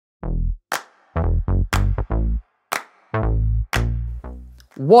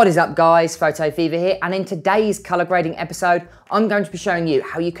What is up guys, Photo Fever here, and in today's color grading episode, I'm going to be showing you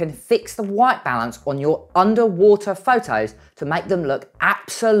how you can fix the white balance on your underwater photos to make them look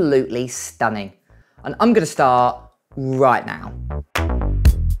absolutely stunning. And I'm going to start right now.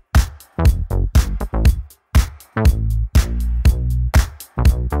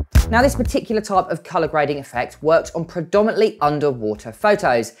 Now this particular type of color grading effect works on predominantly underwater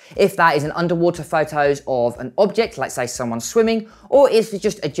photos. If that is an underwater photos of an object, let's say someone swimming, or is it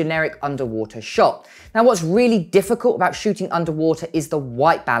just a generic underwater shot. Now what's really difficult about shooting underwater is the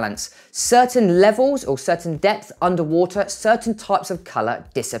white balance. Certain levels or certain depth underwater, certain types of color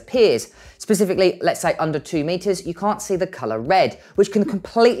disappears. Specifically, let's say under 2 meters, you can't see the color red, which can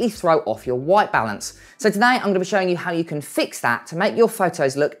completely throw off your white balance. So today I'm going to be showing you how you can fix that to make your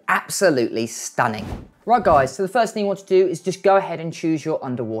photos look absolutely stunning. Right guys, so the first thing you want to do is just go ahead and choose your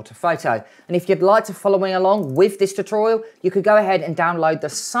underwater photo. And if you'd like to follow me along with this tutorial, you could go ahead and download the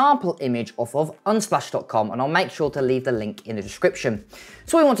sample image off of unsplash.com, and I'll make sure to leave the link in the description.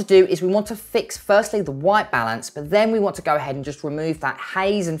 So what we want to do is we want to fix firstly the white balance, but then we want to go ahead and just remove that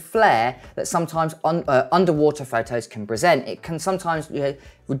haze and flare that sometimes underwater photos can present. It can sometimes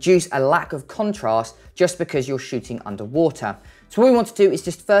reduce a lack of contrast just because you're shooting underwater. So what we want to do is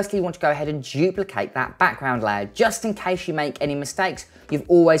just firstly want to go ahead and duplicate that background layer just in case you make any mistakes. You've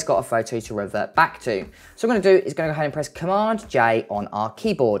always got a photo to revert back to. So what I'm going to do is going to go ahead and press Command J on our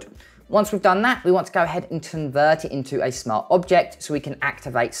keyboard. Once we've done that, we want to go ahead and convert it into a smart object so we can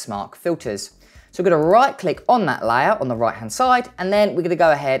activate smart filters. So we're going to right click on that layer on the right hand side, and then we're going to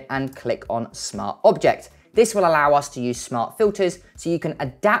go ahead and click on smart object. This will allow us to use smart filters so you can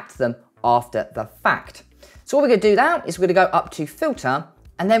adapt them after the fact. So what we're going to do now is we're going to go up to filter,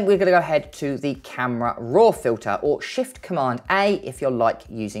 and then we're going to go ahead to the camera raw filter, or Shift Command A if you're like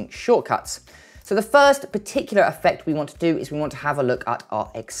using shortcuts. So the first particular effect we want to do is we want to have a look at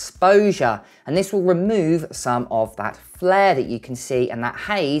our exposure, and this will remove some of that flare that you can see and that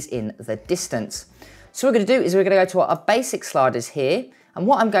haze in the distance. So what we're going to do is we're going to go to our basic sliders here, and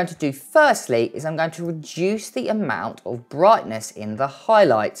what I'm going to do firstly is I'm going to reduce the amount of brightness in the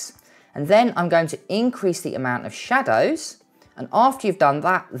highlights. And then I'm going to increase the amount of shadows. And after you've done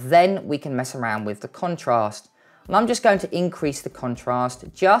that, then we can mess around with the contrast. And I'm just going to increase the contrast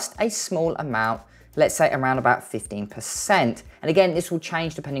just a small amount, let's say around about 15%. And again, this will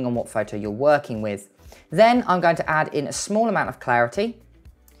change depending on what photo you're working with. Then I'm going to add in a small amount of clarity.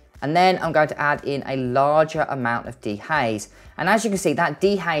 And then I'm going to add in a larger amount of dehaze. And as you can see, that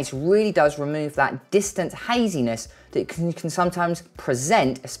dehaze really does remove that distant haziness that can sometimes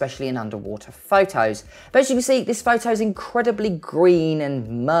present, especially in underwater photos. But as you can see, this photo is incredibly green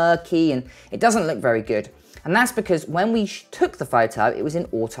and murky, and it doesn't look very good. And that's because when we took the photo, it was in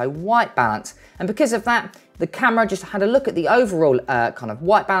auto white balance. And because of that, the camera just had a look at the overall kind of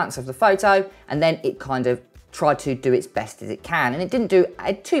white balance of the photo, and then it kind of tried to do its best as it can, and it didn't do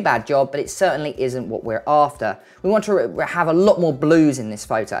a too bad job, but it certainly isn't what we're after. We want to have a lot more blues in this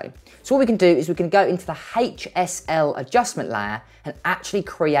photo. So what we can do is we can go into the HSL adjustment layer and actually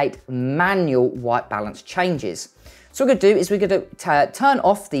create manual white balance changes. So what we're going to do is we're going to turn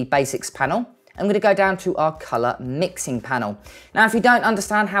off the basics panel. I'm going to go down to our color mixing panel. Now, if you don't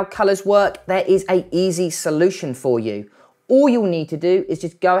understand how colors work, there is an easy solution for you. All you'll need to do is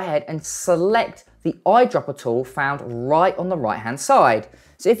just go ahead and select the eyedropper tool found right on the right hand side.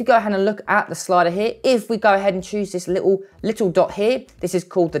 So if you go ahead and look at the slider here, if we go ahead and choose this little dot here, this is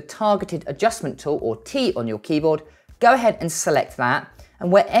called the targeted adjustment tool, or T on your keyboard. Go ahead and select that,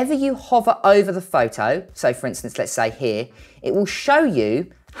 and wherever you hover over the photo, so for instance, let's say here, it will show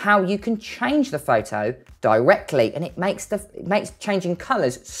you how you can change the photo directly, and it makes changing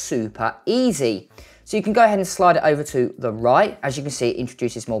colors super easy. So you can go ahead and slide it over to the right. As you can see, it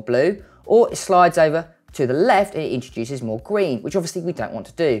introduces more blue, or it slides over to the left and it introduces more green, which obviously we don't want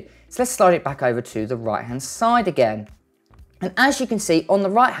to do. So let's slide it back over to the right hand side again. And as you can see on the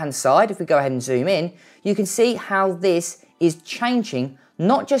right hand side, if we go ahead and zoom in, you can see how this is changing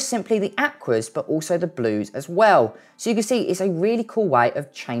not just simply the aquas, but also the blues as well. So you can see it's a really cool way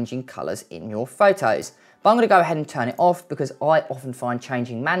of changing colors in your photos. But I'm going to go ahead and turn it off because I often find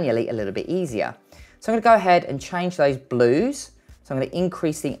changing manually a little bit easier. So I'm going to go ahead and change those blues. So I'm going to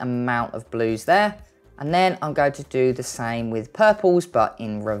increase the amount of blues there. And then I'm going to do the same with purples, but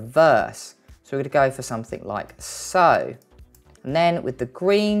in reverse. So we're going to go for something like so. And then with the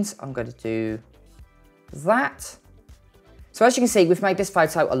greens, I'm going to do that. So as you can see, we've made this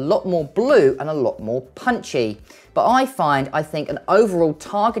photo a lot more blue and a lot more punchy. But I think an overall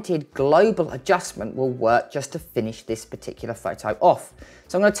targeted global adjustment will work just to finish this particular photo off.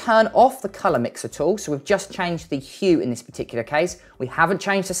 So I'm going to turn off the color mixer tool. So we've just changed the hue in this particular case. We haven't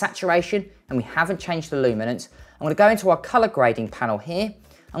changed the saturation and we haven't changed the luminance. I'm going to go into our color grading panel here.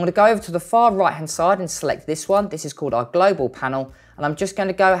 I'm going to go over to the far right hand side and select this one. This is called our global panel. And I'm just going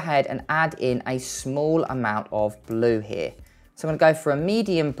to go ahead and add in a small amount of blue here. So I'm going to go for a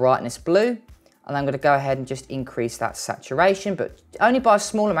medium brightness blue. And I'm going to go ahead and just increase that saturation, but only by a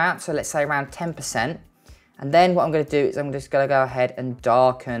small amount. So let's say around 10%. And then what I'm going to do is I'm just going to go ahead and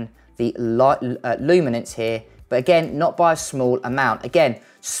darken the luminance here. But again, not by a small amount. Again,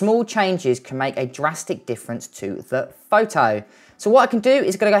 small changes can make a drastic difference to the photo. So what I can do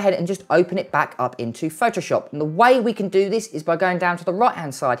is going to go ahead and just open it back up into Photoshop. And the way we can do this is by going down to the right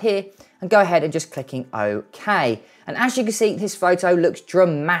hand side here and go ahead and just clicking OK. And as you can see, this photo looks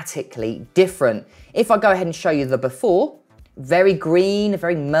dramatically different. If I go ahead and show you the before, very green,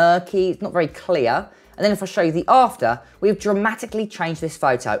 very murky, it's not very clear. And then if I show you the after, we've dramatically changed this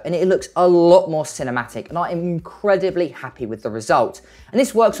photo and it looks a lot more cinematic, and I am incredibly happy with the result. And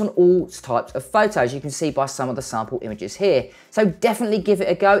this works on all types of photos, you can see by some of the sample images here. So definitely give it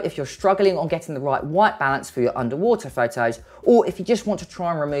a go if you're struggling on getting the right white balance for your underwater photos, or if you just want to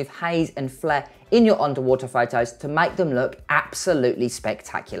try and remove haze and flare in your underwater photos to make them look absolutely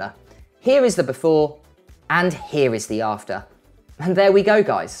spectacular. Here is the before and here is the after. And there we go,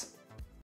 guys.